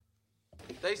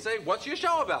They say, what's your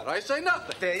show about? I say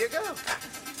nothing. There you go.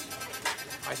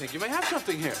 I think you may have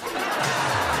something here.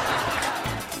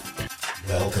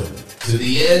 Welcome to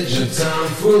the Edge of Tom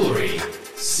Foolery,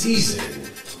 Season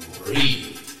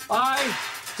 3. I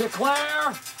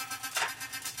declare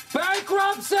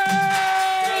bankruptcy!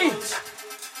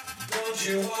 Don't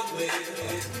you want me?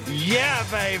 Yeah,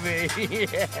 baby.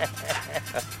 Yeah.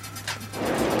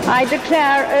 I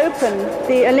declare open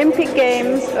the Olympic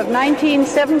Games of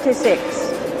 1976,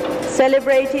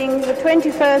 celebrating the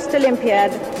 21st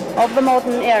Olympiad of the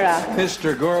modern era.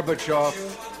 Mr. Gorbachev,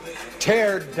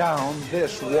 tear down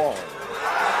this wall.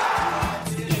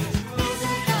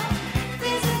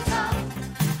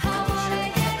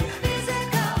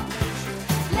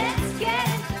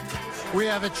 We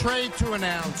have a trade to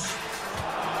announce.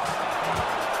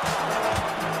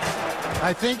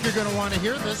 I think you're going to want to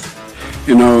hear this.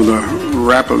 You know, the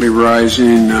rapidly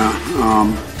rising I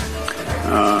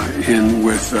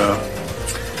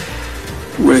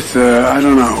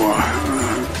don't know.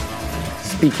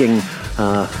 Speaking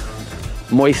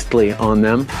moistly on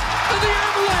them. And the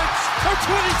Avalanche are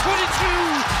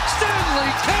 2022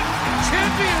 Stanley Cup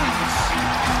champions!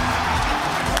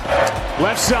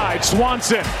 Left side,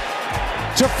 Swanson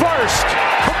to first.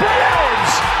 The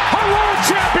Browns are world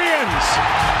champions!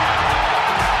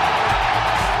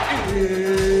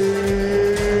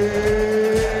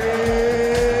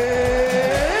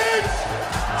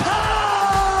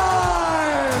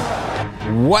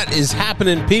 What is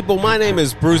happening, people? My name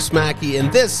is Bruce Mackey,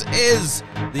 and this is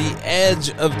the Edge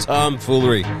of Tom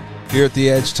Foolery. Here at the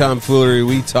Edge Tom Foolery,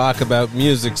 we talk about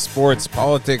music, sports,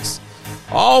 politics,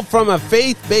 all from a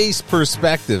faith-based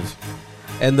perspective.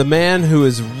 And the man who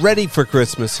is ready for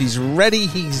Christmas, he's ready,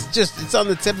 it's on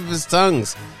the tip of his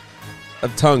tongues.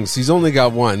 He's only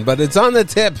got one, but it's on the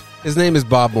tip. His name is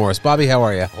Bob Morris. Bobby, how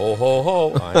are you? Ho, ho,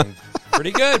 ho. I'm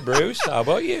pretty good, Bruce. How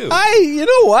about you? You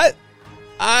know what?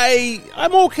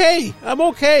 I'm okay.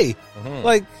 Mm-hmm.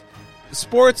 Like,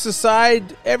 sports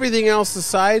aside, everything else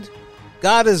aside,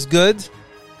 God is good,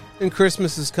 and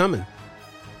Christmas is coming.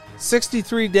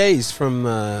 63 days from,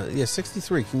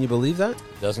 63. Can you believe that?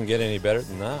 Doesn't get any better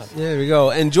than that. There we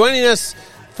go. And joining us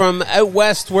from out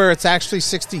west, where it's actually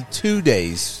 62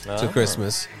 days to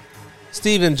Christmas,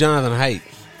 Stephen Jonathan Haidt.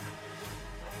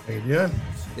 How you doing?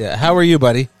 Yeah, how are you,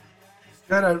 buddy?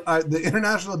 The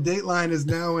international date line is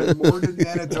now in Morden,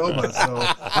 Manitoba, so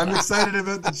I'm excited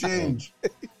about the change.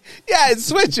 Yeah, it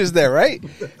switches there, right?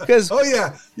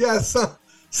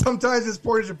 Sometimes it's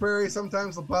Portage Prairie,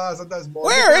 sometimes La Paz, sometimes Morden.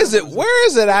 Where is it? Where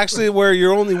is it actually where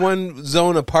you're only one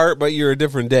zone apart, but you're a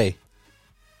different day?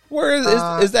 Where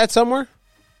is that somewhere?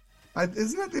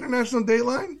 Isn't that the international date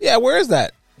line? Yeah, where is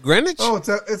that? Greenwich? Oh, it's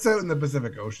out in the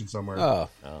Pacific Ocean somewhere. Oh.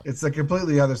 It's the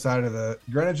completely other side of the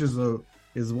Greenwich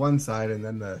is one side, and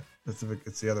then the Pacific,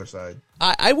 it's the other side.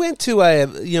 I went to we're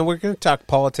going to talk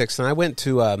politics, and I went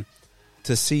to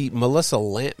see Melissa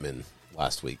Lampman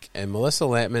last week, and Melissa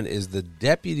Lampman is the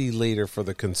deputy leader for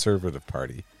the Conservative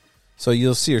Party. So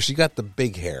you'll see her. She got the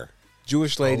big hair,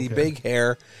 Jewish lady, big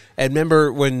hair. And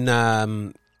remember when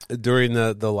during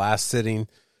the last sitting,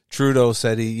 Trudeau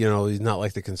said he's not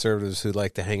like the Conservatives who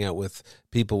like to hang out with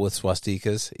people with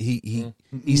swastikas.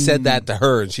 He said that to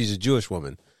her, and she's a Jewish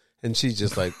woman. And she's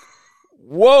just like,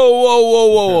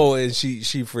 whoa, and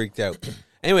she freaked out.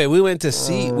 Anyway, we went to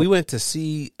see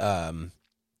her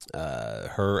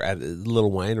at a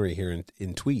little winery here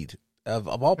in Tweed, of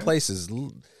all places,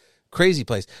 crazy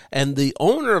place. And the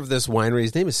owner of this winery,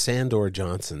 his name is Sandor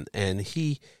Johnson, and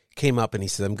he came up and he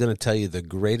said, "I'm going to tell you the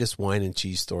greatest wine and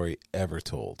cheese story ever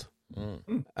told."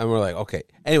 And we're like, okay.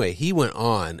 Anyway, he went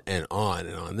on and on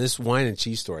and on this wine and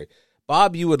cheese story.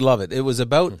 Bob, you would love it. It was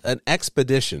about an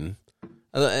expedition.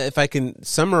 If I can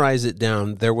summarize it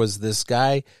down, there was this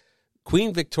guy,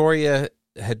 Queen Victoria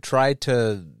had tried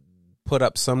to put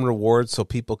up some rewards so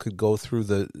people could go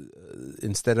through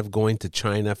instead of going to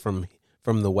China from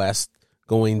the west,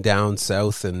 going down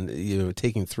south and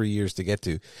taking 3 years to get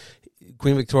to.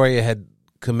 Queen Victoria had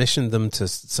commissioned them to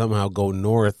somehow go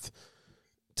north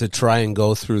to try and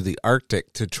go through the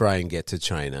Arctic to try and get to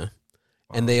China.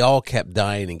 And they all kept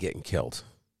dying and getting killed.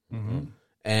 Mm-hmm.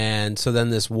 And so then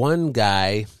this one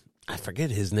guy, I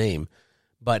forget his name,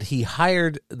 but he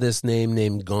hired this name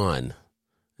named Gone.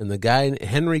 And the guy,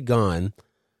 Henry Gone,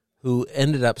 who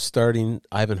ended up starting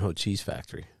Ivanhoe Cheese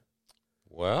Factory.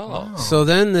 Wow. So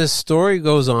then this story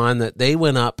goes on that they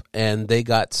went up and they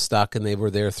got stuck and they were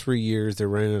there 3 years. They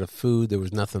ran out of food. There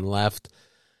was nothing left.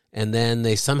 And then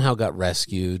they somehow got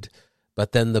rescued.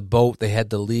 But then the boat, they had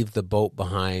to leave the boat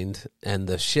behind, and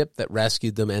the ship that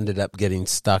rescued them ended up getting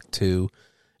stuck too.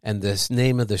 And this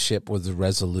name of the ship was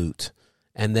Resolute.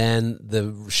 And then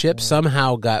the ship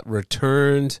somehow got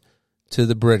returned to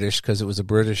the British because it was a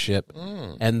British ship.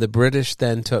 And the British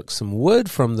then took some wood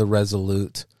from the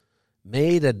Resolute,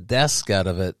 made a desk out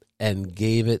of it, and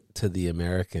gave it to the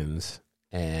Americans.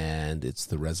 And it's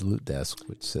the Resolute desk,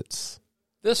 which sits...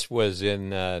 This was in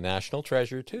National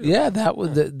Treasure, too. Yeah, that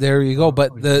was there you go.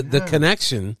 But the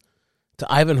connection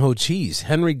to Ivanhoe Cheese,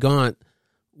 Henry Gaunt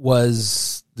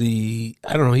was he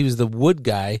was the wood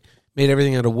guy, made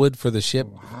everything out of wood for the ship.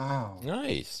 Wow.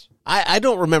 Nice. I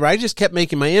don't remember. I just kept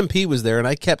making, my MP was there,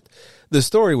 and the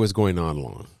story was going on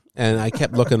long. And I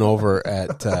kept looking over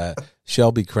at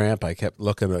Shelby Cramp. I kept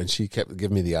looking, and she kept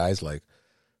giving me the eyes like,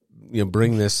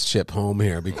 bring this ship home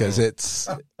here because it's...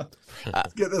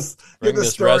 Get this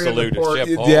story Resolute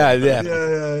ship home.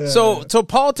 Yeah. So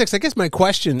politics, I guess my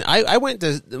question, I went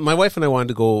to, my wife and I wanted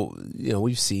to go,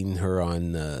 we've seen her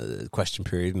on Question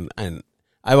Period, and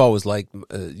I've always liked,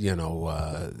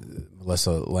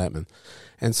 Melissa Lampman.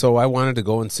 And so I wanted to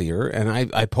go and see her, and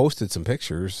I posted some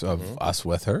pictures of us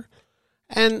with her.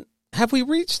 And have we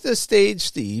reached the stage,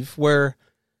 Steve, where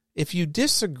if you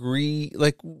disagree,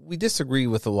 like we disagree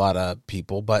with a lot of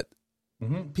people, but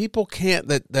people can't,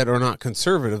 that are not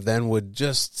conservative then would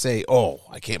just say, oh,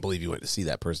 I can't believe you went to see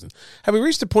that person. Have we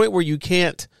reached a point where you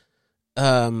can't,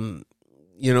 everyone's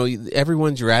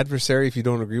your adversary if you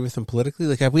don't agree with them politically?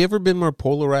 Like, have we ever been more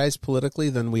polarized politically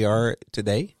than we are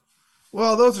today?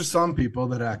 Well, those are some people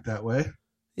that act that way.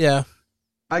 Yeah.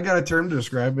 I got a term to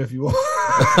describe if you want.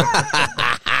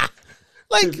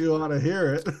 If you want to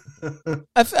hear it.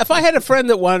 if I had a friend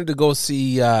that wanted to go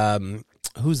see,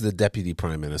 who's the deputy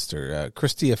prime minister?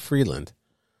 Chrystia Freeland.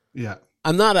 Yeah.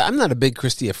 I'm not a big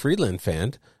Chrystia Freeland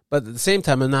fan, but at the same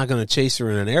time, I'm not going to chase her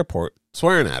in an airport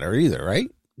swearing at her either, right?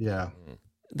 Yeah.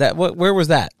 Where was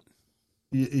that?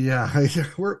 Yeah.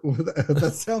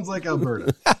 That sounds like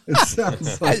Alberta. It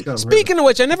sounds like Alberta. Speaking of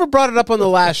which, I never brought it up on the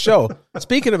last show.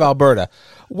 Speaking of Alberta,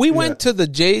 we went to the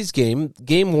Jays game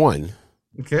 1.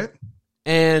 Okay.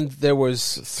 And there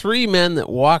was 3 men that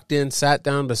walked in, sat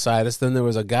down beside us. Then there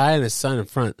was a guy and his son in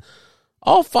front.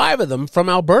 All 5 of them from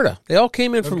Alberta. They all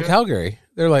came in from Calgary.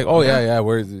 They're like, "Oh yeah,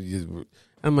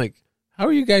 I'm like, "How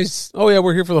are you guys?" "Oh yeah,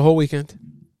 we're here for the whole weekend."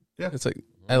 Yeah, it's like,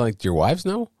 I like, your wives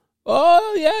know.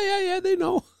 Oh yeah, they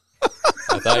know.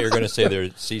 I thought you were going to say they're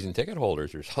season ticket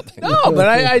holders or something. No, but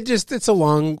I just, it's a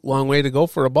long way to go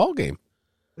for a ball game.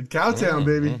 Cowtown,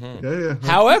 baby. Yeah.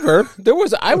 However,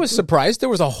 I was surprised there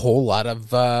was a whole lot of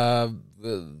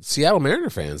Seattle Mariner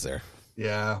fans there.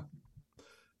 Yeah.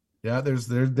 Yeah,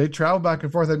 they travel back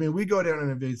and forth. I mean, we go down and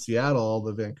invade Seattle, all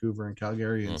the Vancouver and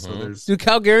Calgary, and so there's... Do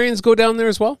Calgarians go down there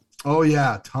as well? Oh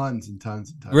yeah, tons and tons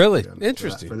and tons. Really?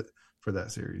 Interesting. For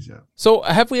that series, yeah. So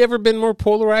have we ever been more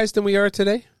polarized than we are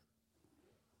today?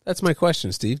 That's my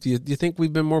question, Steve. Do you think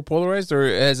we've been more polarized, or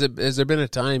has there been a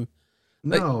time?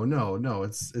 No.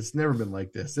 It's never been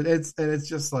like this. It's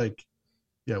just like,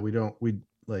 yeah, we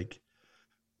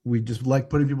just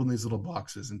like putting people in these little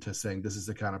boxes and just saying this is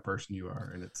the kind of person you are,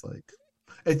 and it's like,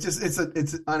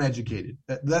 it's uneducated.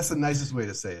 That's the nicest way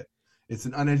to say it. It's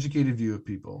an uneducated view of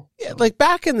people. Yeah, like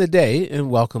back in the day, and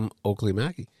welcome Oakley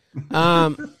Mackey.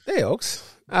 Hey, Oaks.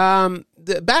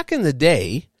 Back in the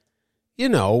day,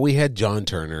 we had John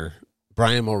Turner,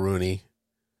 Brian Mulrooney.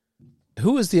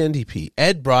 Who was the NDP?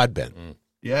 Ed Broadbent.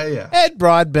 Yeah. Ed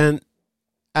Broadbent.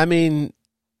 I mean,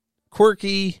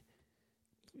 quirky.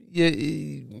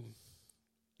 You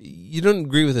didn't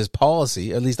agree with his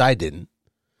policy. At least I didn't.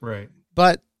 Right.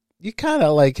 But you kind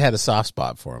of had a soft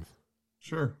spot for him.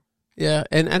 Sure. Yeah.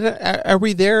 And are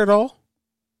we there at all?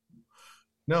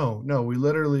 No. We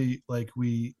literally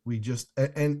we just,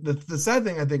 and the sad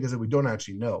thing I think is that we don't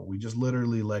actually know. We just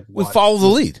literally we follow the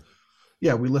lead.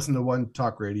 Yeah, we listen to one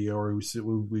talk radio, or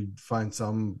we find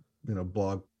some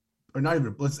blog, or not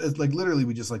even. It's like literally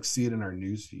we just see it in our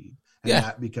news feed, and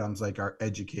that becomes our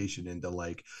education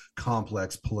into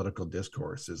complex political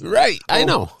discourses. Right, I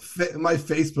know. My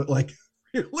Facebook,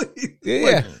 really,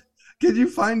 yeah. Can you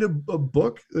find a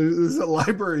book? Does a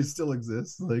library still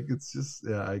exist? It's just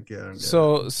I can't.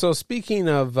 So speaking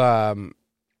of Made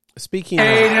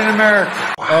in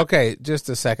America. Okay, just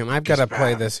a second. I've got to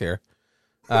play this here.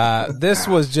 This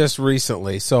was just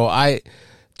recently. So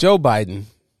Joe Biden.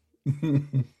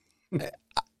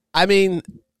 I mean,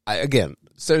 again,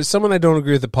 so there's someone I don't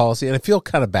agree with the policy, and I feel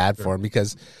kind of bad for him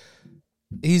because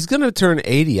he's going to turn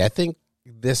 80, I think,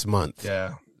 this month.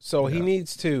 Yeah. So he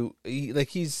needs to,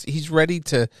 he's ready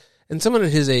to, and someone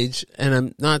at his age, and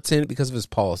I'm not saying it because of his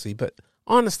policy, but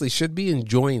honestly should be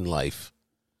enjoying life.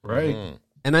 Right.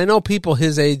 And I know people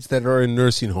his age that are in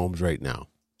nursing homes right now.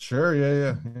 Sure,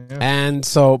 yeah. And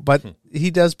so, but he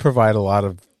does provide a lot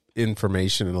of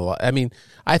information and a lot. I mean,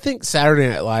 I think Saturday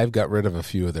Night Live got rid of a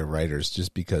few of their writers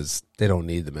just because they don't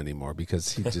need them anymore.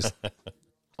 Because he just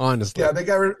honestly, yeah, they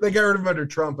got rid of him under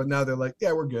Trump, and now they're like,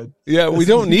 yeah, we're good. Yeah, we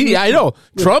don't need. I know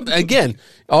Trump again.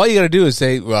 All you got to do is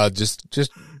say, well, just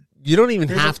you don't even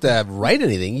have to write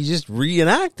anything. You just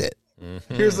reenact it.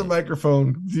 Mm-hmm. Here's the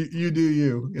microphone. You do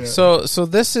you. Yeah. So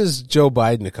this is Joe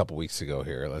Biden a couple weeks ago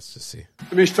here. Let's just see.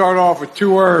 Let me start off with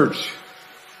 2 words.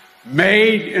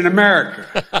 Made in America.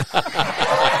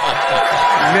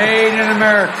 Made in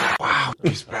America. Wow,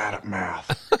 he's bad at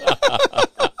math.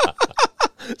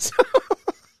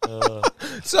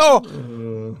 So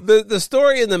the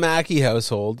story in the Mackey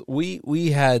household, we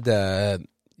had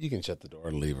you can shut the door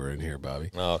and leave her in here,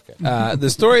 Bobby. Oh, okay. The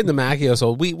story in the Mackey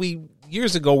household, we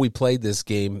years ago we played this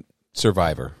game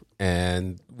Survivor,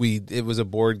 and it was a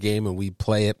board game, and we'd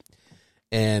play it,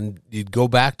 and you'd go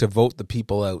back to vote the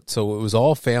people out. So it was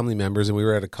all family members, and we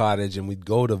were at a cottage, and we'd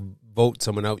go to vote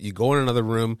someone out. You go in another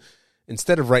room,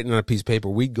 instead of writing on a piece of paper,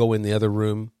 we'd go in the other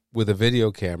room with a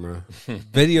video camera,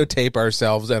 videotape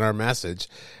ourselves and our message,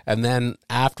 and then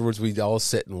afterwards we'd all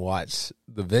sit and watch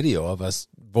the video of us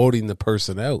voting the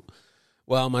person out.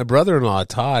 Well, my brother-in-law,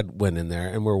 Todd, went in there,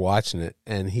 and we're watching it,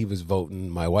 and he was voting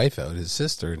my wife out, his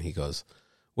sister, and he goes,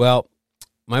 well,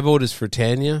 my vote is for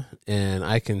Tanya, and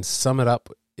I can sum it up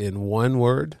in 1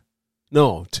 word.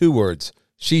 No, 2 words.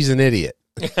 She's an idiot.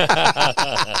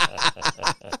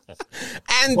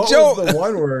 And what Joe, was the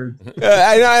 1 word?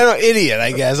 I know, idiot.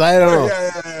 I guess I don't know.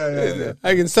 Yeah.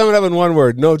 I can sum it up in 1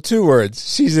 word. No, 2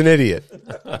 words. She's an idiot.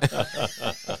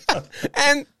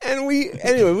 and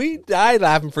we died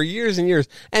laughing for years and years,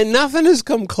 and nothing has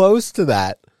come close to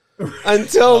that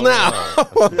until now.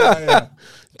 Yeah.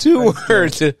 2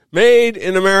 words. Made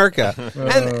in America.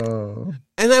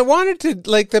 And I wanted to,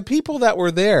 like, the people that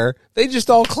were there, they just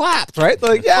all clapped, right?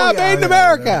 Like, made in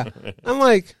America. Yeah. I'm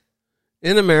like,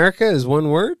 in America is 1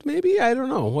 word, maybe? I don't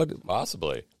know. What?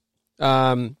 Possibly.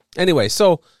 Anyway,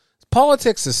 so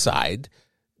politics aside,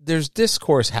 there's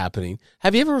discourse happening.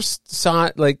 Have you ever saw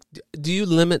it, like, do you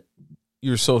limit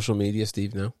your social media,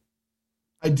 Steve, now?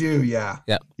 I do, yeah.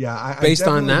 Yeah. Yeah. Based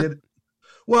on that? Did.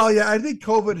 Well, yeah, I think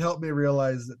COVID helped me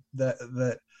realize that's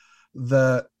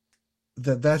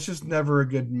just never a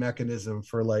good mechanism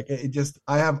for, like, it just,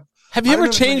 Have you ever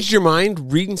changed your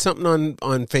mind reading something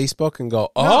on Facebook and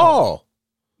go, oh?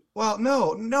 Well,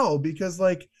 no, because,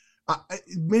 like,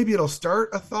 maybe it'll start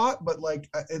a thought, but, like,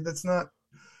 that's not,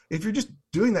 if you're just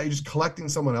doing that, you're just collecting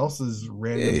someone else's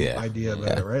random idea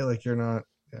about it, right? Like, you're not,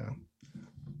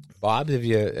 Bob, have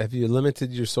you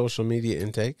limited your social media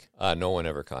intake? No one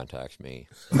ever contacts me.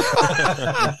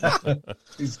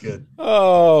 He's good.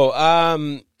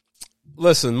 Oh,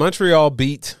 listen, Montreal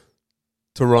beat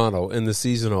Toronto in the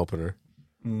season opener.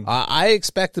 I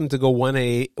expect them to go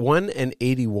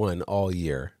 1-81 all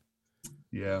year.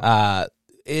 Yeah.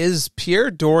 Is Pierre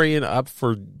Dorian up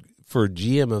for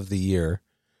GM of the year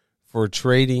for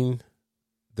trading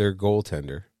their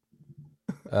goaltender?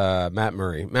 Matt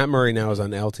Murray. Matt Murray now is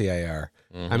on LTIR.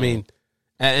 Mm-hmm. I mean,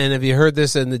 and have you heard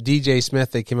this? In the DJ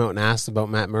Smith, they came out and asked about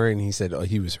Matt Murray, and he said,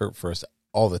 he was hurt for us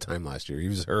all the time last year. He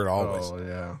was hurt always.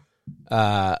 Oh,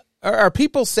 yeah. Are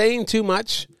people saying too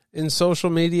much in social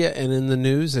media and in the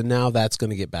news, and now that's going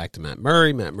to get back to Matt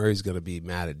Murray? Matt Murray's going to be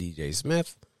mad at DJ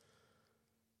Smith.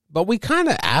 But we kind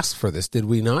of asked for this, did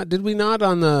we not? Did we not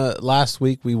on the last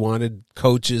week we wanted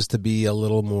coaches to be a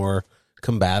little more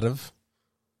combative?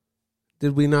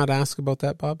 Did we not ask about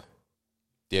that, Bob?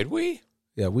 Did we?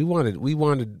 Yeah, we wanted,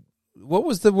 what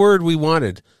was the word we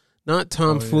wanted? Not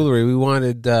Tom Foolery. We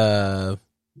wanted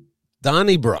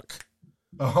Donnybrook.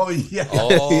 Oh, yeah.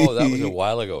 Oh, that was a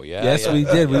while ago. Yeah. Yes, we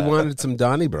did. We wanted some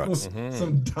Donnybrooks. Mm-hmm.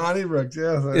 Some Donnybrooks,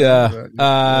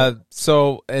 yeah.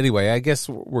 So, anyway, I guess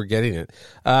we're getting it.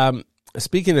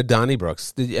 Speaking of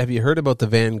Donnybrooks, have you heard about the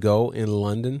Van Gogh in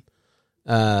London?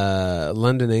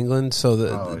 London, England.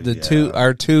 So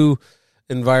our two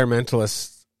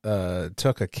environmentalists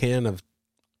took a can of,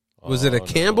 was it a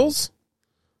Campbell's?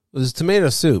 It was tomato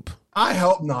soup. I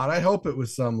hope not. I hope it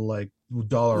was some, like,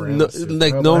 dollar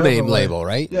no-name label,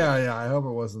 right? Yeah. I hope it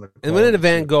wasn't. And went into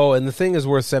Van Gogh, and the thing is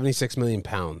worth 76 million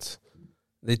pounds.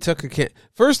 They took a can.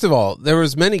 First of all, there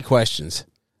was many questions.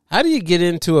 How do you get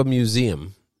into a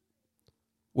museum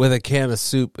with a can of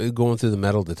soup going through the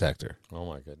metal detector? Oh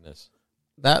my goodness.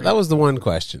 That was the one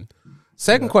question.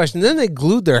 Second question, then they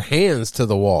glued their hands to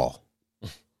the wall.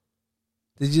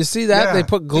 Did you see that? Yeah. They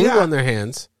put glue on their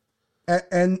hands.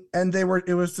 And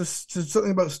it was just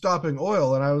something about stopping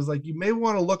oil, and I was like, you may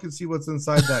want to look and see what's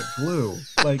inside that glue.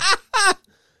 Like,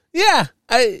 yeah,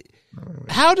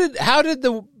 how did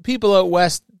the people out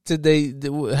west did they?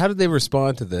 How did they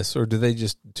respond to this, or did they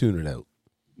just tune it out?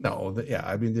 No,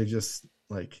 I mean, they're just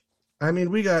like, I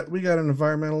mean, we got an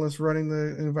environmentalist running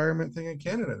the environment thing in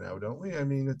Canada now, don't we? I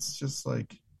mean, it's just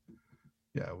like,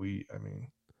 I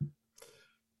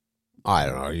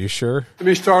don't know. Are you sure? Let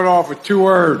me start off with 2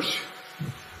 words.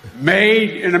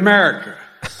 Made in America.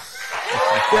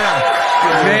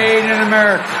 Made in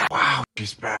America. Wow,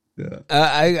 she's back. Yeah.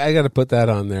 I got to put that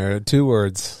on there. 2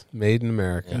 words. Made in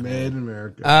America. Made in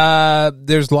America.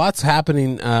 There's lots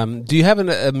happening. Do you have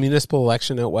a municipal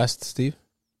election out west, Steve?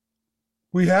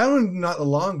 We had one not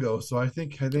long ago, so I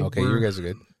think. Okay, you guys are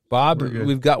good. Bob,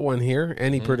 we've got one here.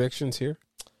 Any predictions here?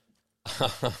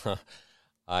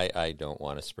 I don't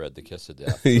want to spread the kiss of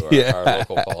death to our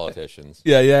local politicians.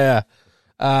 Yeah.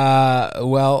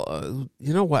 Well,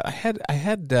 you know what? I had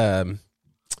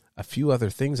a few other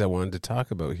things I wanted to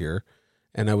talk about here,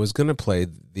 and I was going to play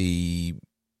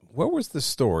what was the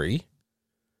story?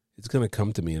 It's going to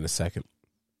come to me in a second.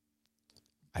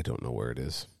 I don't know where it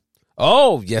is.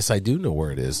 Oh, yes, I do know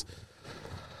where it is.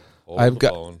 Hold the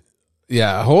phone.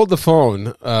 Yeah, hold the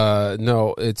phone.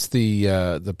 No, it's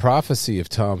the prophecy of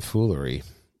Tom Foolery.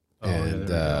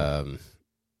 And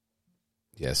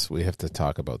yes, we have to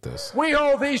talk about this. We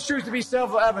hold these truths to be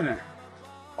self-evident.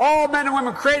 All men and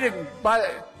women created by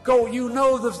you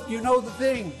know the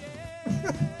thing.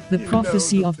 The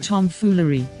prophecy of Tom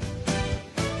Foolery.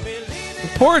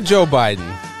 Poor Joe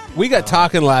Biden. We got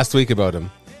talking last week about him,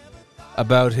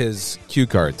 about his cue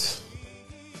cards.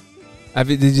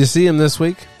 Did you see him this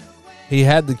week? He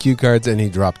had the cue cards and he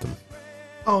dropped them.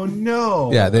 Oh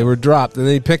no! Yeah, they were dropped and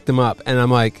they picked them up, and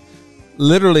I'm like,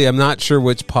 literally, I'm not sure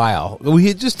which pile. We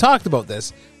had just talked about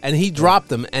this, and he dropped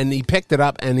them and he picked it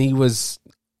up, and he was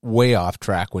way off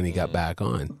track when he got back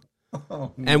on.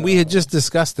 Oh, no. And we had just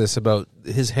discussed this about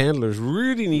his handlers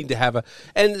really need to have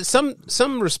and some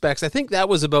respects. I think that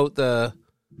was about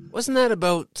wasn't that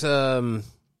about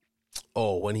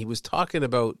when he was talking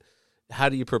about how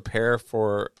do you prepare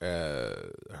for a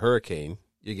hurricane?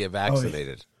 You get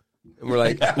vaccinated. And we're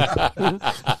like,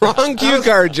 wrong cue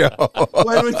card, Joe.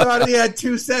 When we thought he had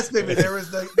 2 sets, maybe there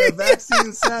was the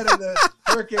vaccine set and the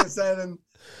hurricane set, and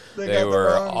they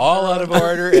were all out of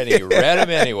order, and he read them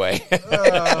anyway.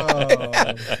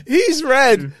 Oh. He's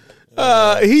read.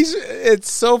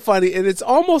 It's so funny, and it's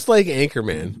almost like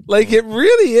Anchorman. Like it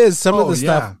really is. Some of the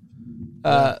stuff.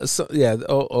 Oaks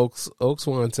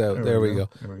wants out. There we go.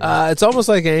 It's almost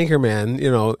like Anchorman.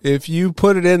 You know, if you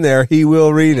put it in there, he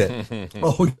will read it.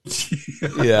 Oh,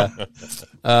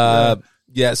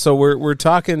 yeah. So we're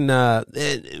talking.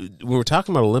 We're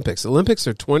talking about Olympics. Olympics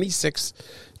are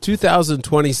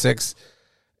 2026,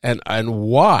 and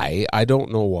why I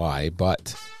don't know why,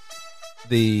 but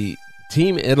the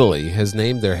Team Italy has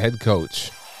named their head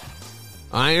coach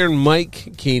Iron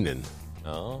Mike Keenan.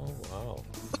 Oh.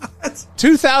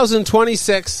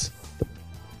 2026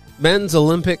 men's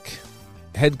Olympic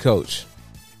head coach.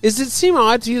 Does it seem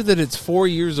odd to you that it's 4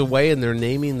 years away and they're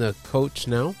naming the coach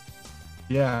now?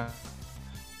 Yeah.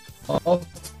 Also,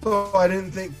 I didn't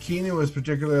think Keenan was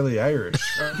particularly Irish.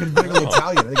 Particularly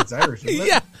Italian. I think it's Irish. Isn't it?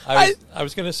 Yeah. I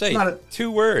was going to say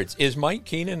 2 words. Is Mike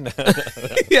Keenan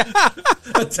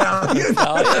Italian?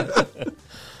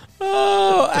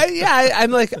 Oh,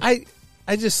 I'm like,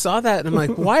 I just saw that and I'm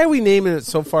like, why are we naming it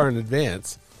so far in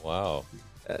advance? Wow.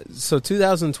 So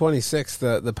 2026,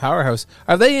 the powerhouse.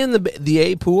 Are they in the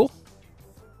A pool?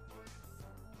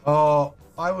 I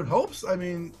would hope so. I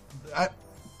mean, I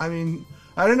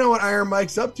don't know what Iron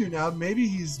Mike's up to now. Maybe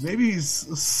he's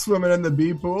swimming in the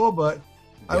B pool, but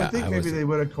I would think maybe they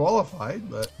would have qualified.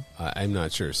 But I'm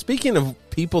not sure. Speaking of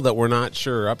people that we're not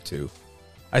sure up to,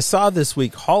 I saw this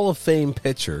week Hall of Fame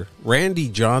pitcher Randy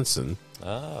Johnson.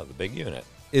 Ah, the big unit.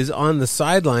 Is on the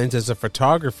sidelines as a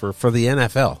photographer for the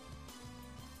NFL.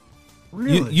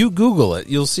 Really? You Google it.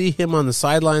 You'll see him on the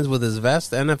sidelines with his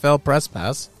vest, NFL press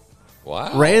pass.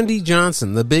 Wow. Randy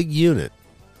Johnson, the big unit.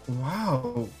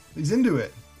 Wow. He's into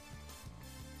it.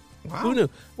 Wow. Who knew?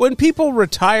 When people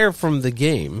retire from the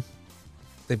game,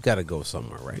 they've got to go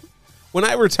somewhere, right? When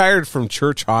I retired from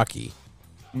church hockey,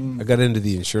 I got into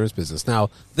the insurance business. Now,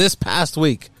 this past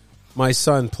week, my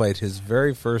son played his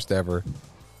very first ever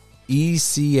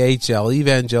ECHL,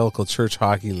 Evangelical Church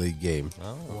Hockey League game.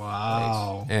 Oh,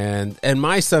 wow. Nice. And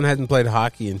my son hadn't played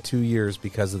hockey in 2 years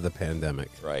because of the pandemic.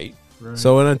 Right.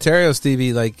 So in Ontario,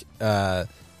 Stevie, like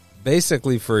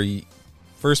basically for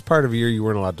first part of a year, you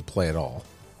weren't allowed to play at all.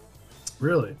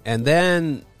 Really? And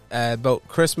then about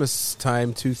Christmas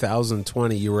time,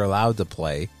 2020, you were allowed to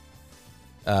play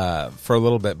for a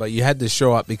little bit, but you had to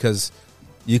show up because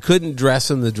you couldn't dress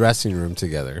in the dressing room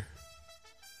together.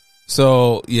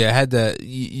 So you had to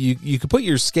you could put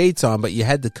your skates on, but you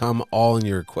had to come all in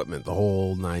your equipment, the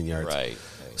whole 9 yards. Right.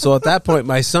 So at that point,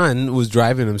 my son was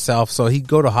driving himself, so he'd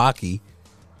go to hockey,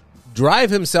 drive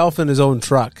himself in his own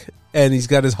truck, and he's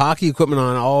got his hockey equipment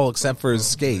on all except for his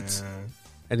skates,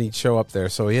 and he'd show up there.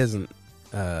 So he hasn't.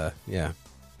 Yeah.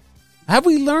 Have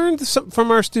we learned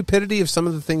from our stupidity of some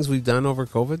of the things we've done over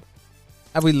COVID?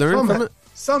 Have we learned from it?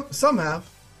 Some have.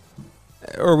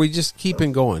 Or are we just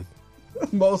keeping going?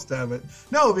 Most have it.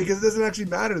 No, because it doesn't actually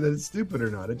matter that it's stupid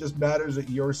or not. It just matters that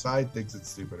your side thinks it's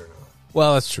stupid or not.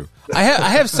 Well, that's true. I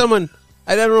have someone,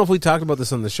 I don't know if we talked about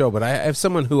this on the show, but I have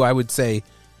someone who I would say,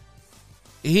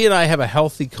 he and I have a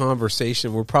healthy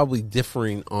conversation. We're probably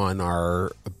differing on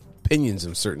our opinions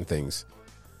of certain things.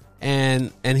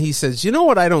 And he says, you know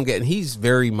what I don't get? And he's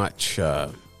very much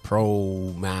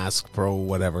pro-mask,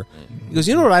 pro-whatever. He goes,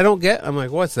 you know what I don't get? I'm like,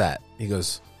 what's that? He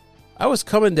goes, I was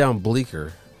coming down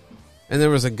Bleecker, and there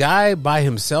was a guy by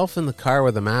himself in the car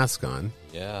with a mask on.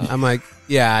 Yeah. I'm like,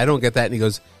 yeah, I don't get that. And he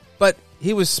goes, but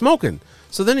he was smoking.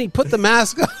 So then he put the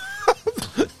mask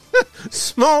on,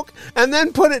 smoke, and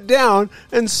then put it down,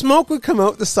 and smoke would come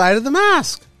out the side of the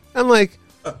mask. I'm like,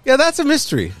 yeah, that's a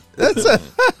mystery.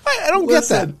 I don't get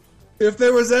that. If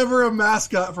there was ever a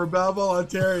mascot for Belleville,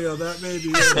 Ontario, that may be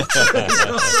it.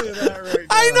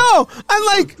 I know. I'm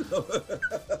like,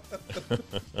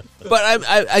 but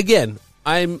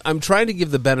I'm trying to give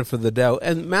the benefit of the doubt,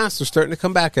 and masks are starting to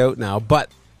come back out now.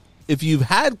 But if you've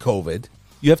had COVID,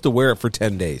 you have to wear it for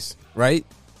 10 days, right?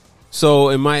 So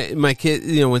in my kid,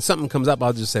 when something comes up,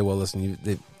 I'll just say, well, listen,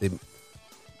 they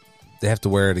have to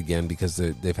wear it again because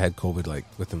they've had COVID like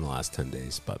within the last 10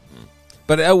 days,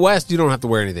 But out west, you don't have to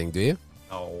wear anything, do you?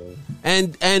 No.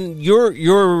 And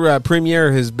your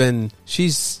premiere has been.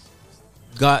 She's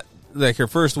got like her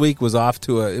first week was off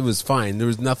to it was fine. There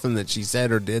was nothing that she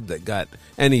said or did that got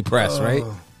any press, right?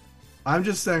 I'm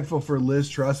just thankful for Liz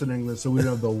Truss in England, so we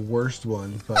don't have the worst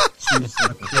one, but she's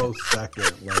a close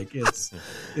second. Like it's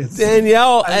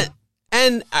Danielle,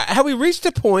 and have we reached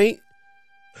a point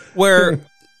where,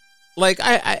 like,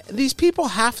 these people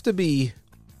have to be.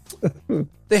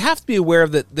 They have to be aware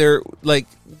of that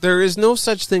there is no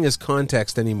such thing as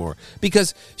context anymore,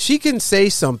 because she can say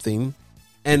something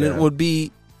and it would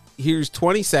be, here's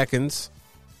 20 seconds,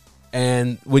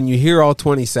 and when you hear all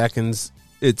 20 seconds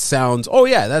it sounds, oh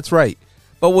yeah, that's right,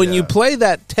 but when you play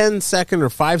that 10-second or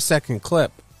 5-second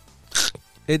clip,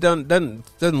 it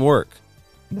doesn't work.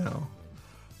 No,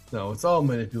 it's all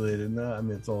manipulated. No, I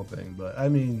mean, it's all thing, but I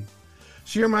mean,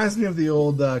 she reminds me of the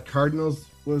old Cardinals.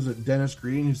 What was it, Dennis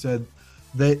Green, who said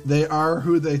they are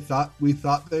who we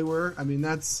thought they were. I mean,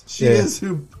 she is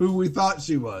who we thought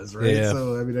she was, right? Yeah.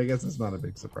 So I mean, I guess it's not a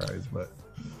big surprise, but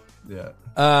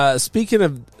yeah. Speaking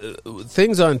of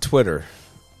things on Twitter,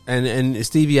 and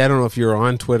Stevie, I don't know if you're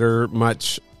on Twitter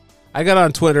much. I got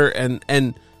on Twitter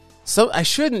and so I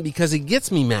shouldn't, because it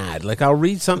gets me mad. Like, I'll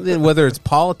read something, whether it's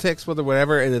politics, whether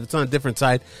whatever, and if it's on a different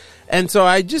side. And so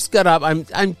I just got up.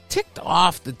 I'm ticked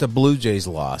off that the Blue Jays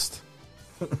lost.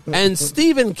 And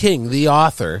Stephen King, the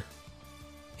author,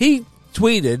 he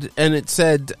tweeted, and it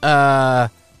said,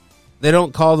 they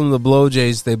don't call them the Blue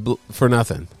Jays for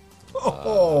nothing.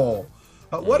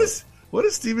 What does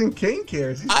Stephen King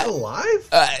care? Is he still alive?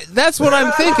 That's what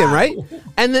I'm thinking, right?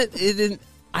 And that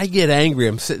I get angry.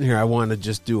 I'm sitting here. I want to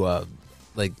just do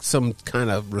some kind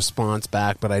of response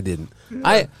back, but I didn't.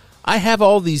 Yeah. I have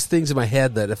all these things in my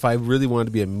head that if I really wanted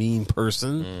to be a mean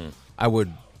person, I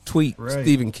would tweet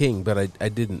Stephen King, but I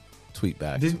didn't tweet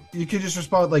back. You could just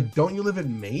respond like, "Don't you live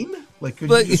in Maine?" Like, could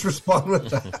you just respond with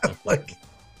that? Like,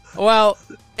 well,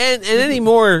 and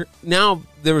anymore now,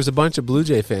 there was a bunch of Blue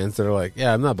Jay fans that are like,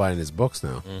 "Yeah, I'm not buying his books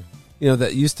now."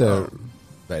 That used to.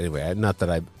 But anyway, not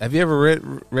that have you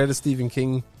ever read a Stephen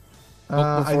King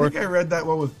book before? I think I read that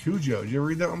one with Cujo. Did you ever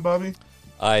read that one, Bobby?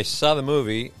 I saw the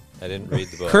movie. I didn't read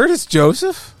the book. Curtis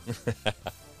Joseph?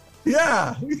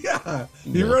 Yeah.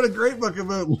 He wrote a great book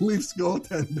about Leafs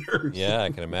goaltenders. Yeah,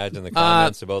 I can imagine the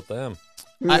comments about them.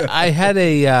 I had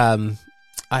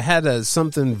a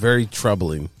something very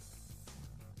troubling,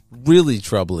 really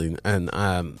troubling, and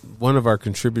one of our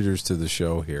contributors to the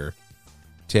show here,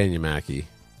 Tanya Mackey,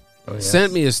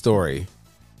 sent me a story,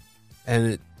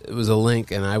 and it was a link,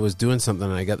 and I was doing something,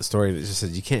 and I got the story, and it just said,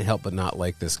 you can't help but not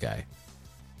like this guy.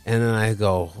 And then I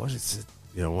go, what is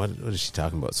it? What is she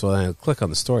talking about? So then I click on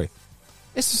the story.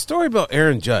 It's a story about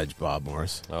Aaron Judge, Bob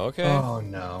Morris. Okay. Oh,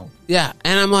 no. Yeah,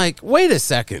 and I'm like, wait a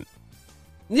second.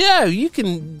 Yeah, you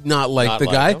can not like the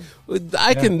guy.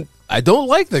 I don't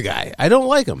like the guy. I don't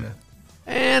like him.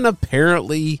 Yeah. And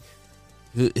apparently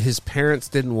his parents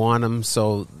didn't want him,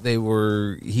 so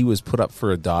he was put up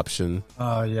for adoption.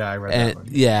 Oh yeah, I read and, that one.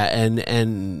 Yeah,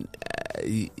 and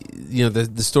you know,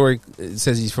 the story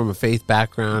says he's from a faith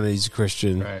background and he's a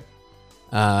Christian, Right.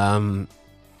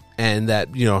 And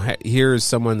that, you know, here is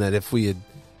someone that if we had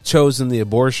chosen the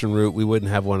abortion route, we wouldn't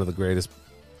have one of the greatest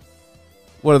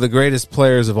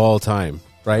players of all time,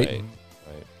 right?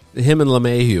 Him and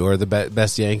LeMahieu are the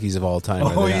best Yankees of all time.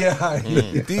 Oh yeah,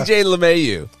 DJ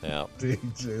LeMahieu. Yeah,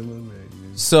 DJ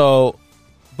LeMahieu. So,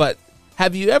 but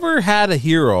have you ever had a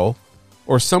hero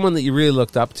or someone that you really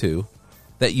looked up to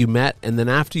that you met, and then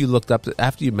after you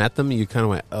met them, you kind of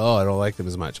went, "Oh, I don't like them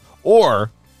as much,"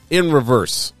 or in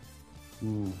reverse,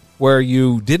 where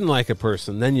you didn't like a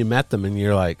person, then you met them, and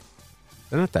you're like,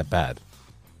 "They're not that bad."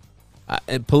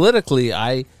 And politically,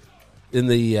 in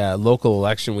the local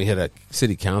election, we had a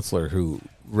city councilor who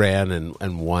ran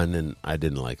and won, and I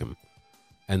didn't like him.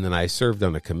 And then I served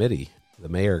on a committee. The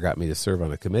mayor got me to serve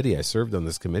on a committee. I served on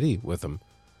this committee with him,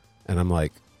 and I'm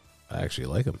like, I actually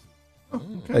like him. Oh,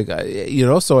 okay.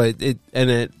 Like, so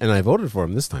and I voted for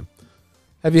him this time.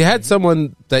 Have you had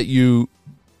someone that you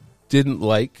didn't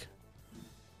like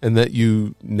and that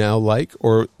you now like,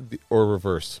 or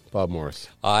reverse, Bob Morris?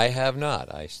 I have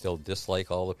not. I still dislike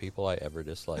all the people I ever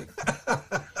disliked.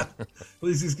 At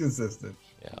least he's consistent.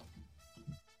 Yeah.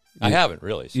 I haven't,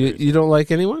 really. You don't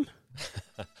like anyone?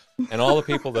 And all the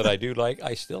people that I do like,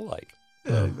 I still like.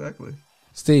 Yeah, exactly.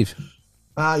 Steve?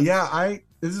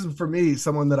 This is, for me,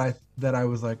 someone that I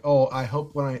was like, oh, I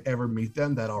hope when I ever meet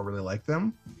them that I'll really like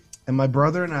them. And my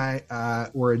brother and I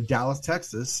were in Dallas,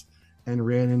 Texas, and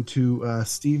ran into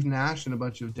Steve Nash and a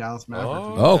bunch of Dallas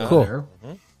Mavericks. Oh, cool. There.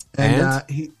 And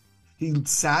he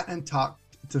sat and talked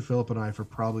to Philip and I for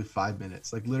probably 5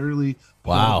 minutes. Like, literally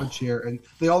pulled up a chair. And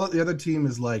the other team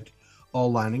is, like,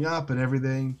 all lining up and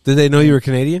everything. Did they know you were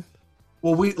Canadian?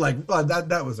 Well, we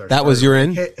that was our. That was your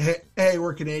end. Hey,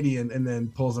 we're Canadian, and then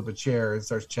pulls up a chair and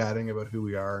starts chatting about who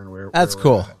we are and where. That's we're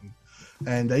cool. At.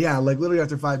 And like literally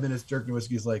after 5 minutes, Dirk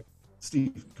Nowitzki's like,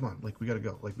 Steve, come on, like we gotta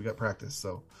go, like we got practice.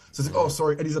 So it's like, oh,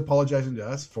 sorry, and he's apologizing to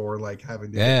us for like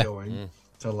having to get going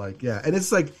to like and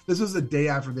it's like this was the day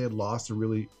after they had lost a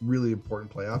really really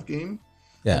important playoff game.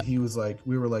 Yeah, and he was like,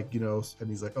 we were like, and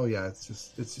he's like, oh yeah, it's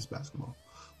just basketball.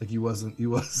 Like he was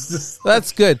just.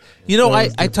 That's good.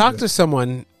 I talked to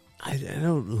someone. I don't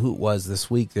know who it was this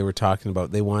week. They were talking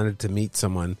about they wanted to meet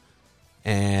someone,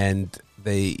 and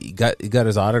they got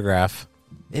his autograph.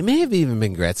 It may have even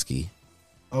been Gretzky.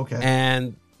 Okay.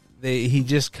 And he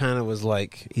just kind of was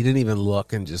like, he didn't even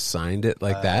look and just signed it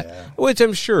like that, which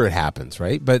I'm sure it happens,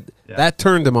 right? But that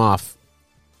turned him off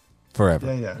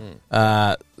forever.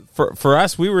 Yeah. For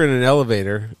us, we were in an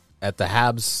elevator at the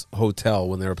Habs Hotel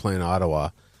when they were playing Ottawa,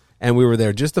 and we were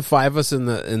there, just the five of us in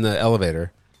the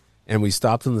elevator, and we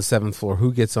stopped on the 7th floor.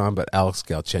 Who gets on but Alex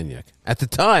Galchenyuk? At the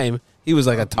time, he was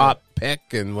like a top pick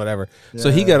and whatever. Yeah.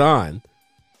 So he got on,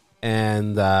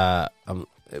 and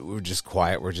we were just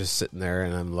quiet. We're just sitting there,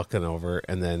 and I'm looking over,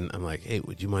 and then I'm like, hey,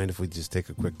 would you mind if we just take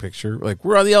a quick picture? Like,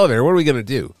 we're on the elevator. What are we going to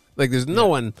do? Like, there's no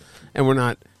one, and we're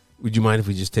not, would you mind if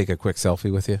we just take a quick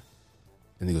selfie with you?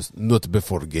 And he goes, not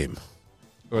before the game.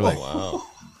 We're like, wow.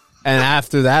 And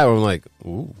after that, I'm like,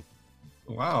 ooh.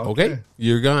 Wow. Okay,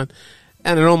 you're gone.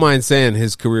 And I don't mind saying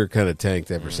his career kind of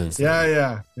tanked ever since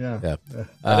then. Yeah. That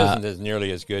isn't as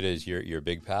nearly as good as your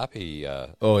Big Pappy.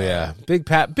 Big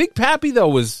Pappy, though,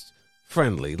 was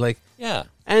friendly. Like, yeah.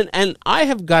 And I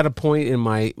have got a point in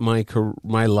my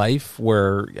life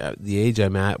where, the age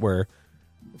I'm at, where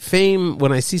fame,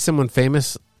 when I see someone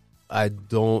famous, I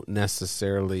don't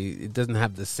necessarily, it doesn't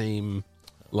have the same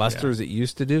luster as it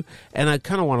used to do, and I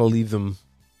kind of want to leave them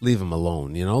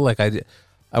alone, like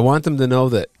I want them to know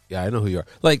that I know who you are.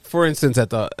 Like, for instance,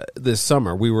 at this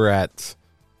summer we were at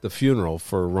the funeral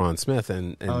for Ron Smith,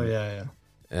 and Connor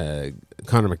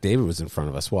McDavid was in front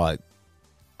of us. Well,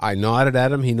 I nodded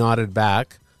at him, he nodded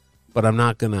back, but I'm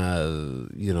not gonna,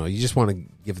 you just want to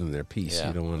give them their piece.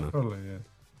 You don't want to. Totally,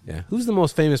 yeah. Who's the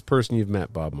most famous person you've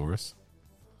met, Bob Morris?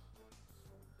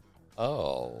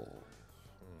 Oh,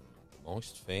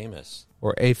 most famous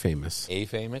or a famous?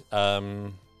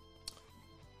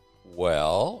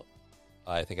 Well,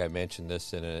 I think I mentioned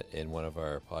this in one of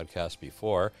our podcasts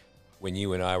before. When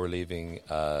you and I were leaving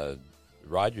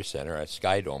Rogers Center at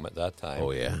Sky Dome at that time.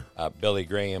 Oh yeah, Billy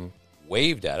Graham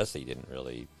waved at us. He didn't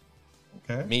really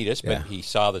meet us, but he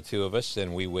saw the two of us,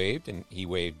 and we waved, and he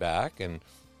waved back. And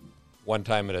one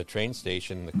time at a train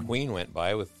station, the Queen went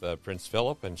by with Prince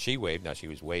Philip, and she waved. Now, she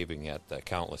was waving at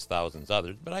countless thousands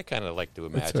others, but I kind of like to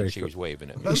imagine she was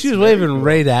waving at me. She was waving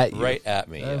right at you. Right at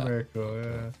me, That's very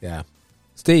cool, yeah.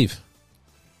 Steve?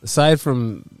 Aside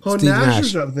from Steve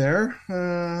Nash Nash. up there.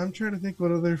 I'm trying to think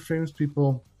what other famous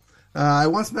people. I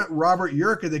once met Robert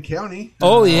Urich at the county.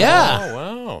 Oh yeah! Oh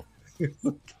wow!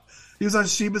 He was on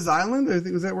Sheba's Island. I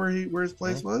think was that where his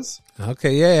place was.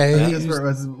 Okay, yeah.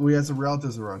 We had some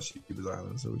relatives who were on Sheba's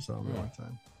Island, so we saw him one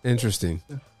time. Interesting.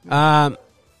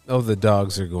 The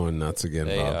dogs are going nuts again.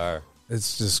 They Bob. are.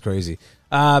 It's just crazy.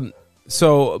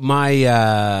 So my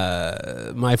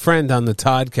friend on the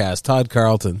Toddcast, Todd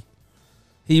Carlton,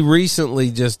 he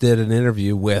recently just did an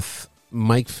interview with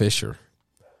Mike Fisher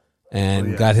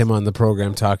and got him on the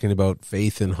program talking about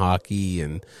faith in hockey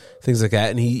and things like that.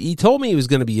 And he told me he was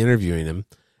going to be interviewing him.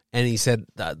 And he said,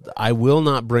 I will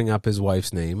not bring up his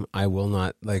wife's name. I will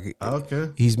not,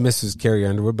 he's Mrs. Carrie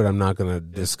Underwood, but I'm not going to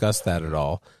discuss that at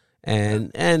all.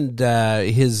 And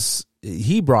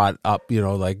he brought up,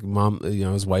 mom,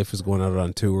 his wife is going out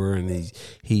on tour and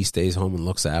he stays home and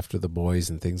looks after the boys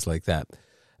and things like that.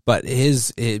 But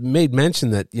it made mention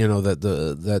that,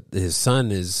 that his son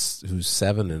who's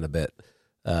 7 and a bit,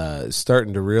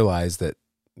 starting to realize that,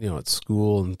 at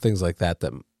school and things like that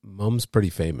mom's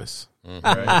pretty famous.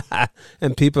 Mm-hmm.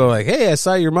 And people are like, hey, I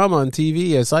saw your mom on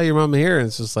TV. I saw your mom here. And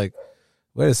it's just like,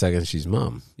 wait a second, she's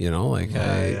mom,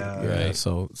 right.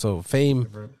 So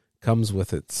fame comes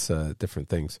with its different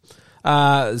things.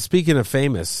 Speaking of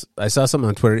famous, I saw something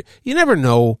on Twitter. You never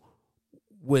know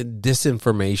when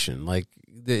disinformation,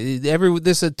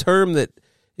 there's a term that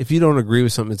if you don't agree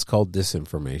with something, it's called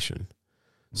disinformation.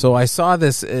 So I saw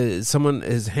this,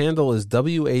 his handle is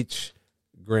WH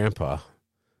Grandpa,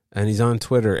 and he's on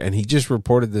Twitter, and he just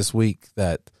reported this week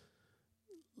that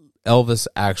Elvis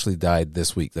actually died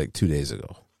this week, 2 days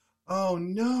ago. Oh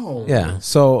no! Yeah.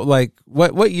 So,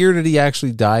 what year did he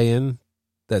actually die in?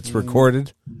 That's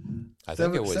recorded. I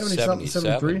think it was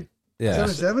 77. Yeah,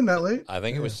 77. That late? I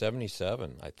think it was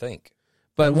 77. I think.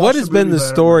 But what has been the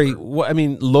story?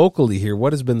 Locally here,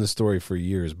 what has been the story for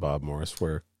years, Bob Morris?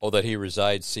 That he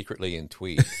resides secretly in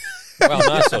Tweed. Well,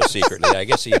 not so secretly. I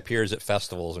guess he appears at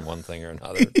festivals and one thing or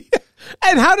another. Yeah.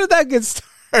 And how did that get started?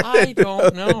 I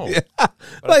don't know.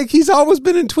 Yeah. He's always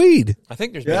been in Tweed. I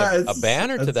think there's been a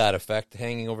banner to that effect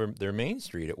hanging over their main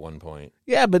street at one point.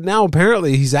 Yeah, but now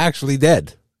apparently he's actually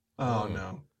dead. Oh,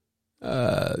 no.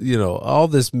 All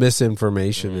this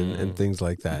misinformation and things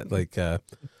like that.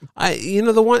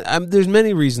 There's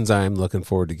many reasons I'm looking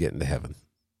forward to getting to heaven.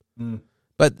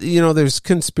 But, there's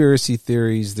conspiracy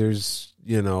theories, there's,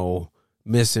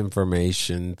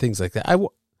 misinformation, things like that.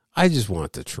 I just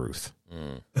want the truth.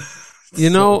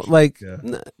 Not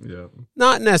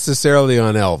necessarily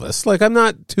on Elvis. I'm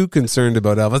not too concerned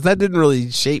about Elvis. That didn't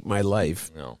really shape my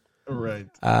life. No. Right.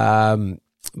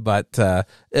 But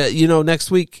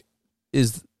next week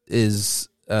is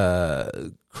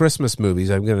Christmas movies.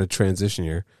 I'm going to transition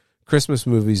here. Christmas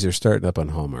movies are starting up on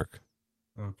Hallmark.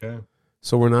 Okay.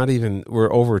 So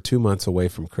we're over 2 months away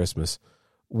from Christmas.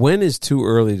 When is too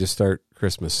early to start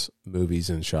Christmas movies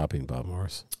and shopping, Bob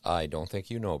Morris? I don't think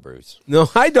you know, Bruce. No,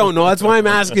 I don't know. That's why I'm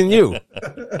asking you.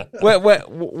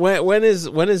 When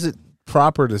is it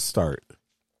proper to start?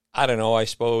 I don't know. I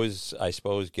suppose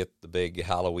get the big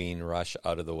Halloween rush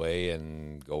out of the way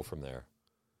and go from there.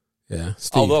 Yeah.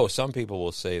 Steve. Although some people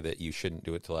will say that you shouldn't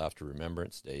do it till after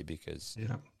Remembrance Day because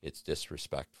it's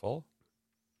disrespectful.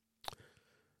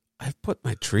 I've put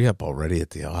my tree up already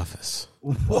at the office.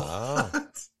 Wow.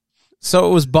 So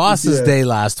it was Boss's Day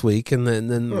last week, and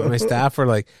then my staff were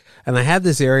like, and I had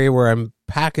this area where I'm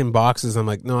packing boxes. I'm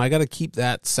like, no, I got to keep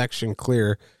that section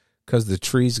clear because the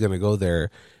tree's going to go there.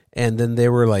 And then they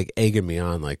were like egging me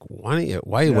on, like, why are you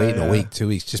waiting a week, 2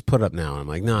 weeks? Just put it up now. And I'm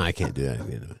like, no, I can't do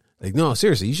that. Like, no,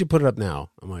 seriously, you should put it up now.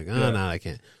 I'm like, no, I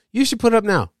can't. You should put it up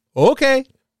now. Okay.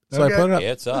 So I put it up.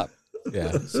 It's up.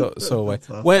 Yeah. So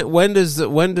when does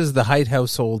the Height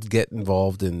household get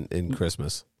involved in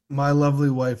Christmas? My lovely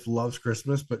wife loves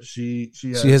Christmas, but she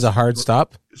has a hard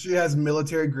stop. She has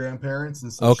military grandparents,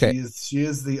 and so she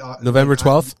is the November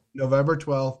 12th. November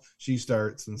 12th, she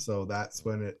starts, and so that's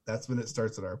when it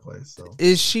starts at our place. So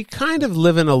is she kind of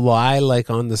living a lie,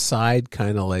 on the side,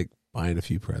 kind of like buying a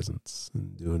few presents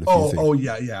and doing a few things? Oh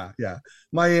yeah.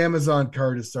 My Amazon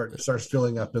card starts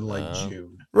filling up in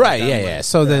June. Right, yeah.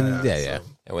 So then,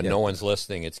 And when no one's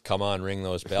listening, it's "Come on, ring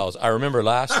those bells." I remember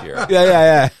last year.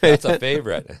 Yeah. That's a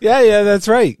favorite. Yeah, that's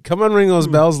right. Come on, ring those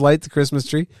bells, light the Christmas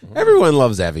tree. Everyone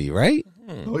loves Evie, right?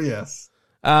 Oh yes.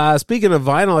 Speaking of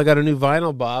vinyl, I got a new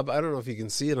vinyl, Bob. I don't know if you can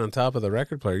see it on top of the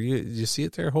record player. You see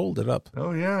it there? Hold it up.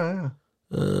 Oh yeah.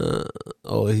 There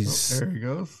he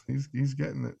goes. He's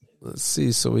getting it. Let's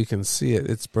see so we can see it.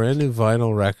 It's brand new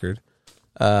vinyl record.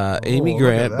 Amy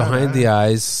Grant, Behind the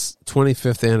Eyes,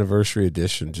 25th anniversary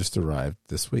edition just arrived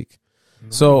this week.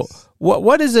 Nice. So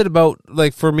what is it about?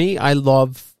 Like for me, I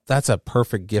love that's a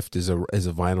perfect gift as a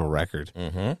vinyl record.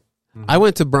 Mm-hmm. I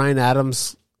went to Bryan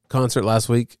Adams' concert last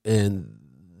week, and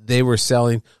they were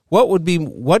selling. What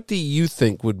do you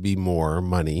think would be more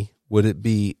money? Would it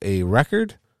be a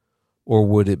record, or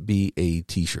would it be a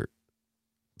T-shirt?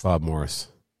 Bob Morris.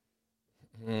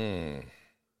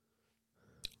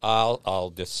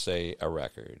 I'll just say a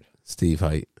record. Steve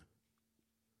Height.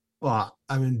 Well,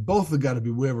 I mean, both have got to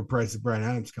be way overpriced at Bryan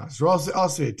Adams' concert. So I'll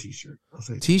say a T-shirt.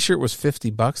 T-shirt was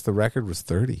 $50. The record was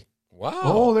 $30. Wow.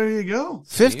 Oh, there you go.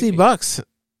 $50.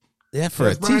 Yeah, for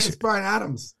a T-shirt. It's Bryan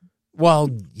Adams. Well,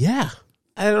 yeah.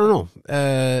 I don't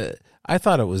know. I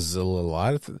thought it was a little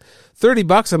odd.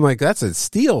 $30. I'm like, that's a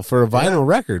steal for a vinyl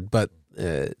record. But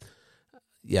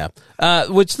yeah,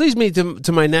 which leads me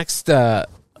to my next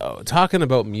talking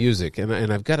about music, and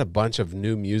I've got a bunch of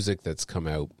new music that's come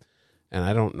out. And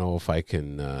I don't know if I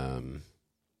can.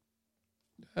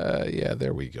 Yeah,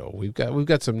 there we go. We've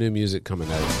got some new music coming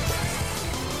out.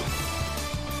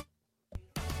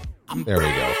 There we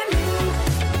go.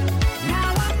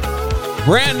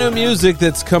 Brand new music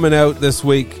that's coming out this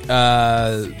week.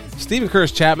 Stephen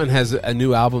Curtis Chapman has a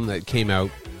new album that came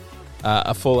out,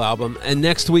 a full album. And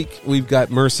next week we've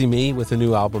got Mercy Me with a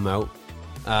new album out.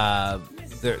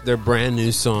 Their brand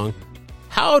new song.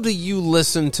 How do you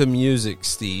listen to music,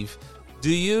 Steve?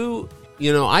 Do you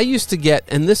I used to get,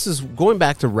 and this is going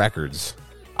back to records.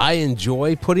 I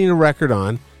enjoy putting a record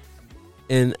on,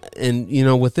 and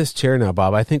with this chair now,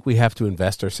 Bob, I think we have to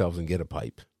invest ourselves and get a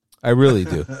pipe. I really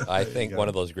do. I think one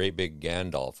of those great big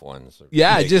Gandalf ones.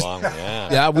 Yeah,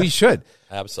 yeah, we should.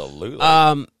 Absolutely.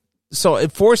 So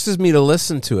it forces me to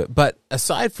listen to it. But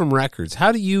aside from records,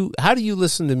 how do you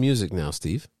listen to music now,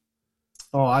 Steve?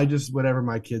 Oh, I just whatever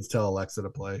my kids tell Alexa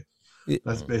to play.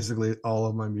 That's basically all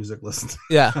of my music listened to.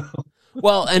 Yeah.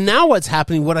 Well, and now what's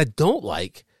happening, what I don't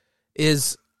like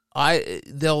is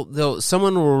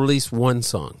someone will release one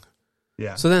song.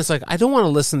 Yeah. So then it's like, I don't want to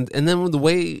listen. And then the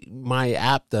way my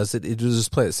app does it, it will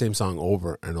just play the same song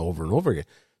over and over and over again.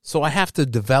 So I have to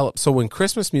develop. So when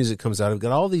Christmas music comes out, I've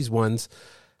got all these ones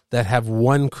that have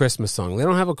one Christmas song. They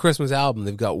don't have a Christmas album.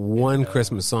 They've got one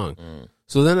Christmas song.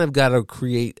 So then I've got to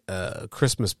create a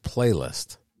Christmas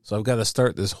playlist. So I've got to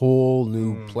start this whole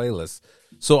new playlist.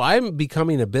 So I'm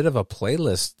becoming a bit of a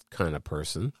playlist kind of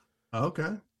person. Okay.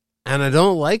 And I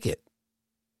don't like it.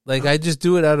 Like I just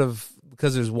do it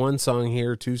because there's one song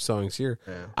here, two songs here.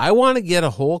 Yeah. I want to get a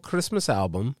whole Christmas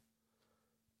album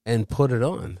and put it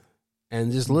on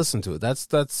and just listen to it.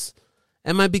 That's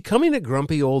am I becoming a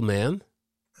grumpy old man?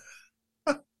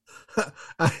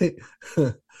 I think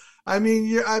I'm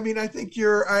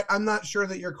not sure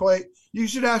that you're quite. You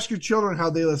should ask your children how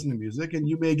they listen to music, and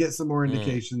you may get some more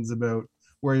indications about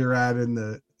where you're at in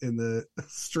the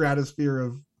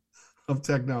stratosphere of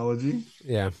technology.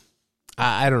 Yeah,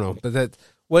 I don't know, but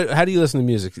how do you listen to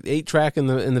music? 8-track in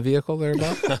the vehicle there,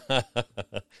 Bob?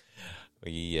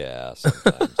 Yeah,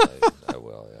 sometimes I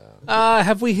will. Yeah.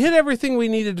 Have we hit everything we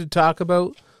needed to talk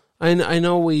about? I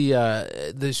know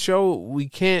the show we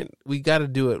got to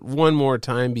do it one more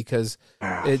time because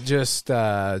it just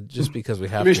because we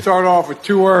have. Let me start off with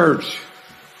 2 words: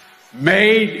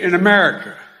 made in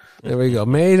America. There we go,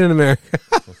 made in America.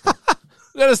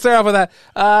 We got to start off with that.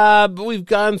 But we've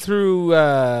gone through.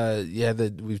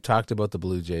 We've talked about the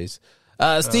Blue Jays.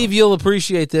 Steve, you'll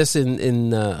appreciate this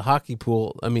in hockey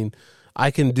pool. I mean, I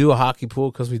can do a hockey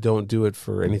pool because we don't do it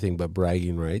for anything but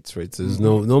bragging rights, right? So there's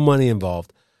no money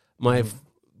involved. My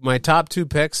top 2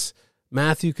 picks,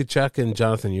 Matthew Tkachuk and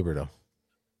Jonathan Huberdeau.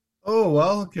 Oh,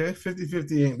 well, okay.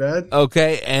 50-50 ain't bad.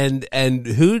 Okay, and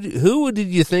who did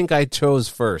you think I chose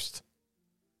first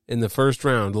in the first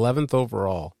round, 11th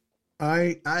overall?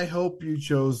 I hope you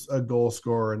chose a goal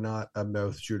scorer and not a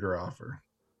mouth shooter offer.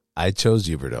 I chose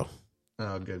Huberdeau.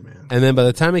 Oh, good man. And then by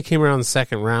the time it came around the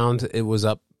second round, it was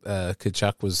up.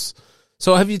 Tkachuk was.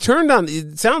 So have you turned on?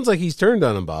 It sounds like he's turned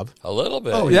on him, Bob. A little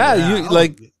bit. Oh yeah,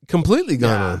 you completely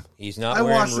gone on. He's not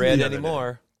wearing red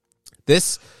anymore.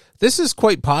 This is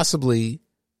quite possibly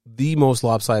the most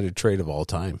lopsided trade of all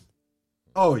time.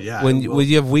 Oh yeah. When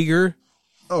you have Uyghur.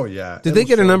 Oh yeah. Did they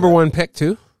get a number 1 pick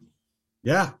too?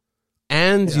 Yeah.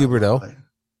 And Huberdeau.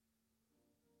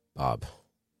 Bob.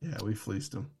 Yeah, we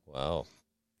fleeced him. Wow.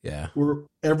 Yeah.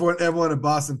 Everyone at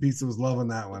Boston Pizza was loving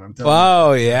that one. I'm telling you.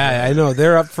 Oh yeah, I know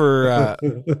they're up for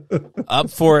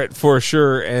it for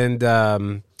sure. And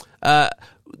to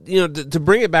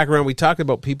bring it back around, we talked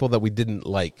about people that we didn't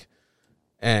like,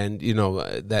 and we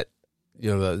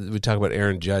talk about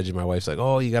Aaron Judge, and my wife's like,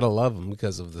 "Oh, you got to love him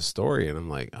because of the story," and I'm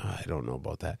like, I don't know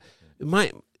about that.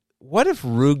 What if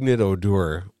Rugnet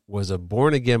Odor was a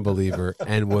born again believer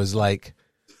and was like,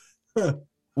 check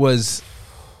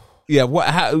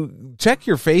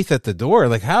your faith at the door.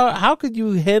 Like how could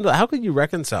you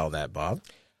reconcile that, Bob?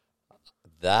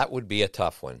 That would be a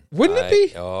tough one. Wouldn't it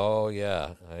be? Oh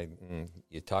yeah.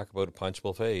 You talk about a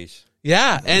punchable face.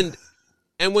 Yeah, and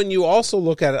when you also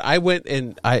look at it, I went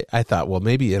and I thought, well,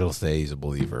 maybe it'll say he's a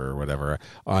believer or whatever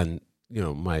on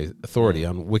my authority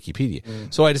on Wikipedia.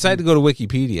 So I decided to go to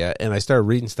Wikipedia and I started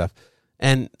reading stuff.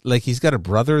 And like he's got a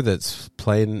brother that's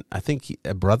playing. I think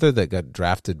a brother that got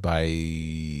drafted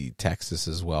by Texas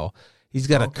as well. He's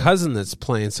got a cousin that's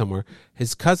playing somewhere.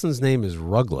 His cousin's name is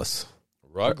Rugless.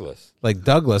 Rugless, like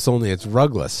Douglas, only it's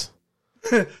Rugless.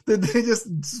 Did they just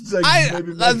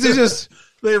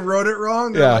they wrote it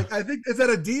wrong? They're like, I think is that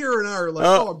a D or an R? Like,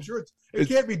 I'm sure it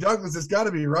can't be Douglas. It's got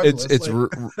to be Rugless. It's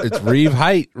Reeve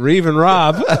Height, Reeve and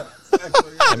Rob.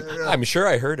 I'm sure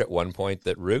I heard at one point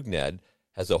that Rugned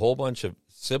has a whole bunch of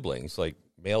siblings, like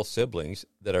male siblings,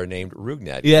 that are named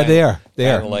Rugned. Yeah, they are. They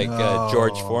are like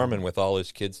George Foreman with all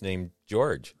his kids named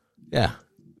George. Yeah,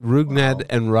 Rugned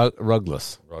and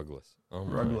Rugless. Rugless. Oh,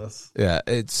 Rugless. Yeah,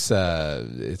 it's a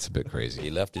bit crazy. He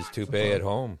left his toupee at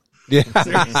home. Yeah,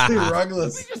 seriously,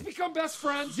 Rugless. We just become best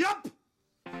friends. Yep.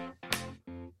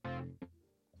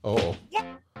 Oh,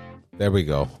 there we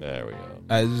go. There we go.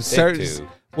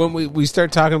 When we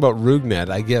start talking about Rugned,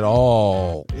 I get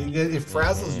all it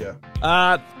frazzles you.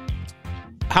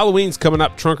 Halloween's coming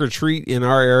up, trunk or treat in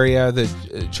our area.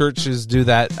 The churches do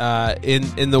that.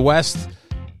 In the West,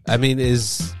 I mean,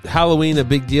 is Halloween a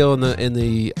big deal in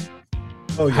the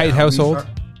Height household?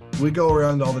 We go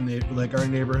around all the our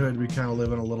neighborhood. We kind of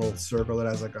live in a little circle that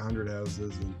has like 100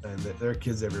 houses, and there are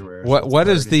kids everywhere. What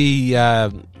is the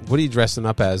what are you dressing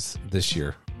up as this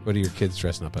year? What are your kids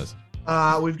dressing up as?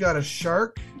 We've got a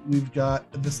shark. We've got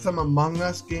some Among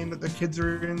Us game that the kids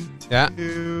are into. Yeah.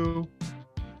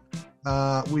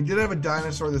 We did have a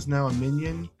dinosaur that's now a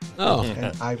minion. Oh.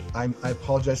 And I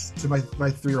apologize to my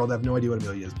 3-year-old. I have no idea what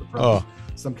Amelia is, but probably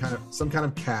some kind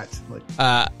of cat. Like.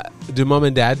 Do mom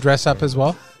and dad dress up as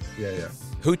well? Yeah.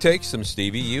 Who takes them,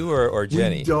 Stevie? You or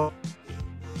Jenny? We don't.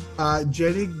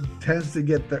 Jenny tends to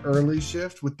get the early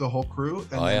shift with the whole crew,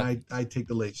 and then I take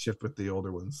the late shift with the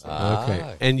older ones.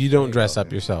 Okay. And you don't dress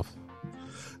up yourself?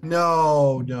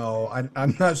 No.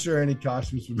 I'm not sure any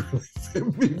costumes would really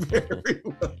fit me very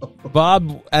well.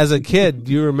 Bob, as a kid,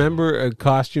 do you remember a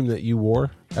costume that you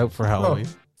wore out for Halloween?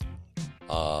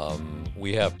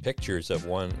 We have pictures of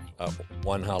one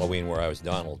Halloween where I was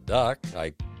Donald Duck.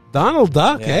 Donald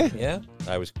Duck, Yeah,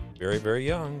 I was very, very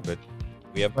young, but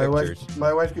we have pictures.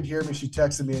 My wife could hear me. She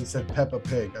texted me and said Peppa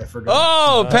Pig. I forgot.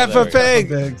 Oh, Peppa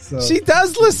Pig. So. She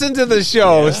does listen to the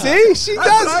show. Yeah. See? She does.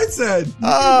 That's what I said.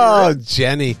 Oh,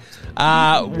 Jenny.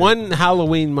 One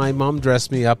Halloween, my mom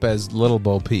dressed me up as Little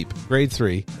Bo Peep, grade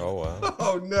 3. Oh, wow.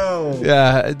 Oh, no.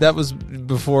 Yeah, that was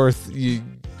before you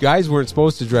guys weren't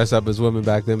supposed to dress up as women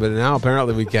back then, but now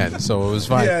apparently we can, so it was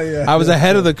fine. I was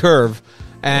ahead of the curve,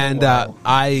 and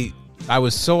I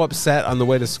was so upset on the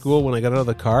way to school when I got out of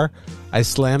the car. I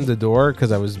slammed the door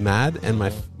because I was mad, and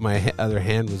my other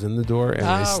hand was in the door, and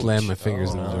I slammed my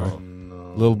fingers in the door.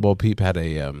 No. Little Bo Peep had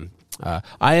a...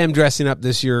 I am dressing up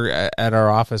this year at our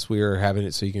office. We are having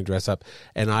it so you can dress up,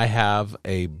 and I have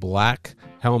a black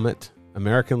helmet,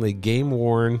 American League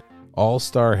game-worn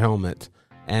all-star helmet,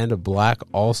 and a black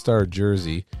all-star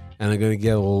jersey, and I'm going to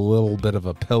get a little bit of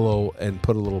a pillow and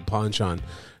put a little punch on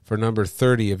for number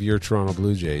 30 of your Toronto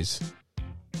Blue Jays.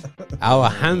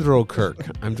 Alejandro Kirk.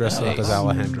 I'm dressing up as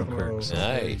Alejandro Kirk. So.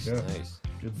 Nice.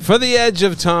 For the Edge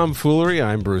of Tom Foolery,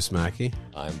 I'm Bruce Mackey.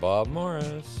 I'm Bob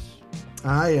Morris.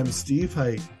 I am Steve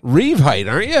Height. Reeve Height,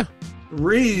 aren't you?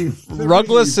 Reeve.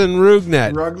 Rugless and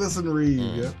Rugnet. Rugless and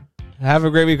Reeve, yeah. Have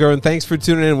a great week, everyone. Thanks for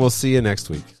tuning in. We'll see you next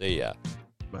week. See ya.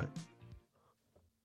 Bye.